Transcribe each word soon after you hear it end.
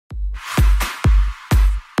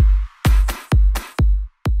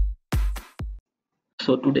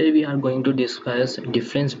So today we are going to discuss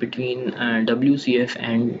difference between WCF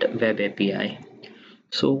and Web API.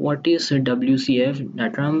 So what is WCF? The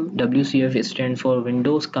term WCF stands for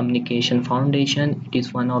Windows Communication Foundation. It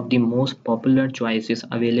is one of the most popular choices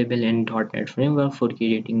available in .NET framework for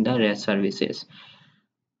creating the REST services.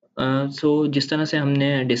 सो जिस तरह से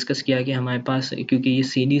हमने discuss किया कि हमारे पास क्योंकि ये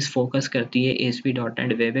series focus करती है ASP dot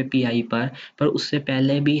net web API पर उससे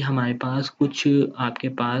पहले भी हमारे पास कुछ आपके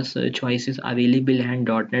पास चॉइसेस अवेलेबल हैं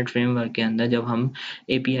डॉट नेट फ्रेमवर्क के अंदर जब हम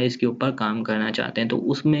एपीआईज़ के ऊपर काम करना चाहते हैं। तो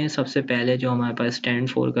उसमें सबसे पहले जो हमारे पास स्टैंड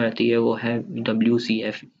फॉर करती है वो है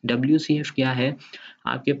WCF। WCF क्या है?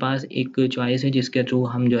 आपके पास एक चॉइस है जिसके थ्रू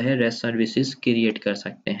हम जो है रेस्ट सर्विसेज क्रिएट कर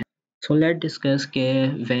सकते हैं। So let's discuss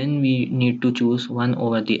when we need to choose one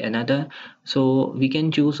over the another. So we can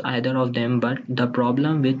choose either of them, but the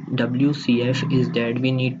problem with WCF is that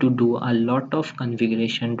we need to do a lot of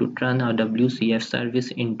configuration to turn our WCF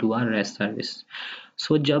service into a REST service.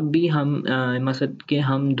 So जब भी हम मकसद के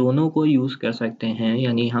हम दोनों को use कर सकते हैं,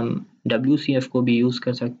 यानी हम WCF को भी यूज़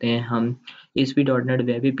कर सकते हैं, हम ASP.NET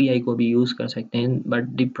Web API को भी यूज़ कर सकते हैं, but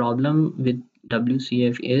the problem with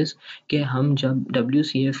WCF is कि हम जब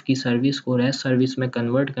WCF की सर्विस को REST सर्विस में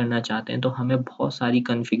कन्वर्ट करना चाहते हैं तो हमें बहुत सारी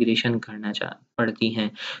कॉन्फ़िगरेशन करना पड़ती हैं।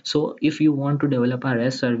 So if you want to develop a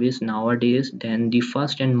REST service nowadays, then the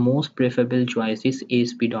first and most preferable choice is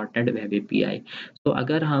ASP.NET Web API. तो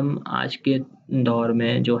अगर हम आज के दौर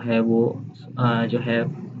में जो है वो जो है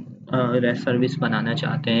REST सर्विस बनाना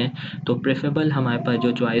चाहते हैं तो प्रेफरेबल हमारे पास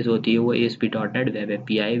जो चॉइस होती है वो ASP.NET Web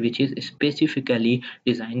API which is specifically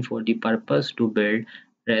designed for the purpose to build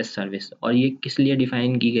REST service. और ये किस लिए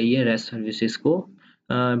डिफाइन की गई है? REST सर्विसेज को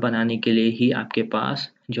बनाने के लिए ही आपके पास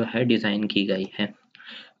जो है डिज़ाइन की गई है।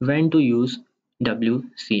 When to use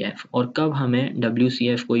WCF और कब हमें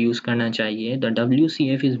WCF को यूज़ करना चाहिए? The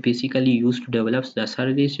WCF is basically used to develop the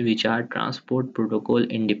service which are transport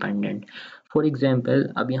protocol independent. For example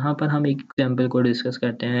अब यहाँ पर हम एक एग्जाम्पल को डिस्कस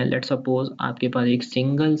करते हैं। लेट सपोज आपके पास एक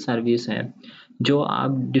सिंगल सर्विस है जो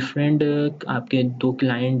आप डिफरेंट आपके दो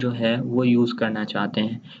क्लाइंट जो है वो यूज़ करना चाहते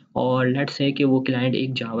हैं, और लेट्स से कि वो क्लाइंट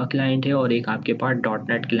एक जावा क्लाइंट है और एक आपके पास डॉट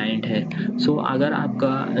नेट क्लाइंट है। सो अगर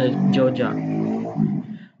आपका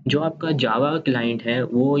जो आपका जावा क्लाइंट है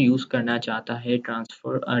वो यूज़ करना चाहता है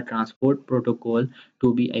transport protocol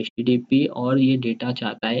to be HTTP और ये डेटा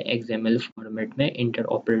चाहता है XML फॉर्मेट में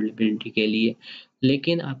इंटरऑपरेबिलिटी के लिए।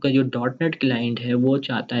 लेकिन आपका जो डॉट नेट क्लाइंट है वो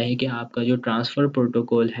चाहता है कि आपका जो ट्रांसफ़र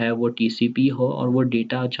प्रोटोकॉल है वो TCP हो और वो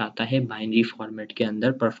डेटा चाहता है बाइनरी फॉर्मेट के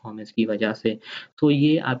अंदर परफॉर्मेंस की वजह से। तो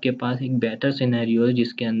ये आपके पास एक बेटर सिनेरियो है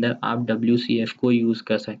जिसके अंदर आप WCF को यूज़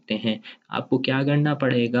कर सकते हैं। आपको क्या करना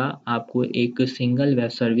पड़ेगा? आपको एक सिंगल वेब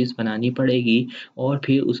सर्विस बनानी पड़ेगी और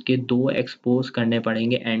फिर उसके दो एक्सपोज करने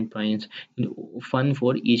पड़ेंगे and points, one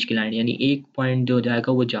for each client, यानी एक पॉइंट जो हो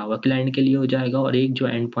जाएगा वो जावा क्लाइंट के लिए हो जाएगा और एक जो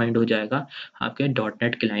एंड पॉइंट हो जाएगा आपके डॉट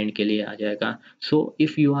नेट क्लाइंट के लिए आ जाएगा। So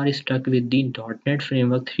if you are stuck with the dot net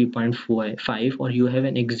framework 3.5 और you have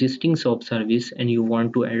an existing shop service and you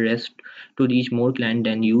want to rest to reach more client,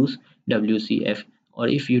 then use WCF. Or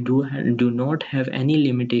if you do not have any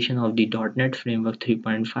limitation of the .NET Framework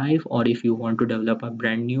 3.5, or if you want to develop a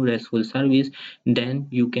brand new RESTful service, then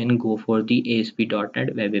you can go for the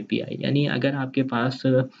ASP.NET Web API। यानी अगर आपके पास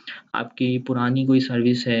आपकी पुरानी कोई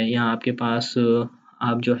service है या आपके पास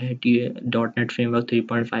आप जो है .NET Framework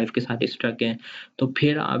 3.5 के साथ स्टक हैं तो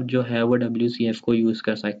फिर आप जो है वो WCF को यूज़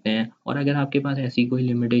कर सकते हैं। और अगर आपके पास ऐसी कोई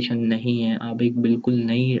लिमिटेशन नहीं है, आप एक बिल्कुल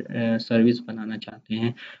नई सर्विस बनाना चाहते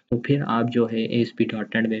हैं तो फिर आप जो है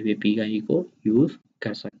ASP.NET Web API को यूज़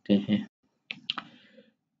कर सकते हैं।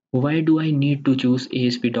 Why do I need to choose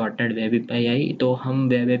ASP.NET Web API? तो हम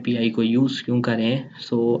Web API को यूज़ क्यों करें?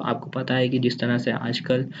 आपको पता है कि जिस तरह से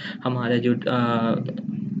आजकल हमारे जो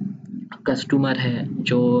कस्टमर है,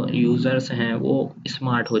 जो यूज़र्स हैं वो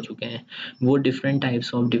स्मार्ट हो चुके हैं, वो डिफरेंट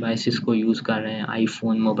टाइप्स ऑफ डिवाइसेस को यूज़ कर रहे हैं,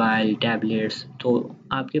 आईफोन, मोबाइल, टैबलेट्स। तो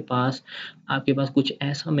आपके पास कुछ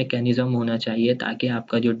ऐसा मैकेनिज़्म होना चाहिए ताकि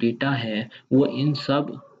आपका जो डेटा है वो इन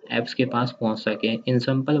सब ऐप्स के पास पहुंच सके। In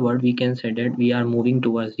simple word we can say that we are moving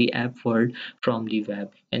towards the app world from the web.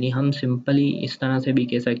 यानी हम सिंपली इस तरह से भी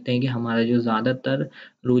कह सकते हैं कि हमारा जो ज़्यादातर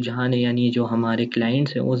रुझान है, यानी जो हमारे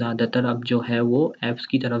क्लाइंट्स हैं वो ज़्यादातर अब जो है वो ऐप्स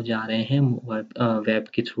की तरफ जा रहे हैं वेब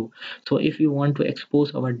के through. So if you want to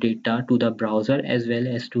expose our data to the browser as well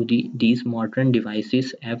as to these modern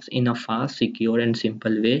devices apps in a fast, secure and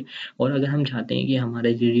simple way. और अगर हम चाहते हैं कि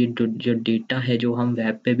हमारे जो डेटा है जो हम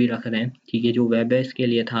वेब पे भी रख रहे हैं, ठीक है, जो वेब बेस के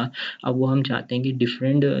लिए था, अब वो हम चाहते हैं कि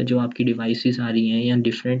डिफरेंट जो आपकी डिवाइसेस आ रही हैं या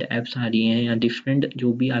डिफरेंट ऐप्स आ रही हैं या डिफरेंट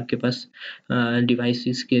जो भी आपके पास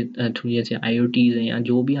डिवाइसेस के थ्रू जैसे IoTs हैं या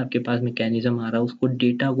जो भी आपके पास मैकेनिज्म आ रहा है उसको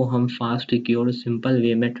डेटा को हम फास्ट, सिक्योर और सिंपल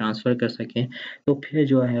वे में ट्रांसफ़र कर सकें, तो फिर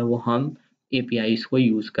जो है वो हम APIs को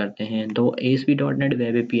यूज़ करते हैं। तो ASP.NET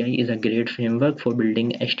Web API is a great framework for building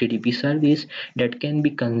HTTP service that can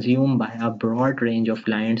be consumed by a broad range of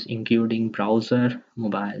clients including browser,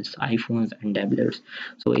 mobiles, iPhones and tablets.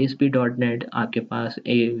 So ASP.NET आपके पास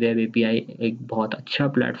web API एक बहुत अच्छा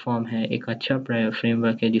platform है, एक अच्छा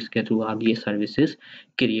framework है जिसके through आप ये सर्विसेज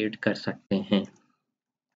क्रिएट कर सकते हैं।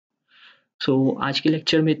 आज के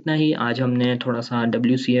लेक्चर में इतना ही। आज हमने थोड़ा सा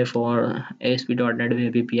WCF और ASP.NET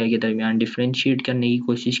वेब API के दरमियान डिफरेंशिएट करने की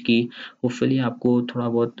कोशिश की। होपफुली आपको थोड़ा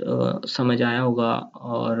बहुत समझ आया होगा,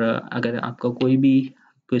 और अगर आपका कोई भी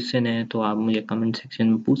क्वेश्चन है तो आप मुझे कमेंट सेक्शन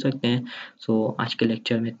में पूछ सकते हैं। आज के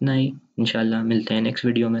लेक्चर में इतना ही। इंशाल्लाह मिलते हैं नेक्स्ट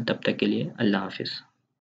वीडियो में, तब तक के लिए अल्लाह हाफिज़।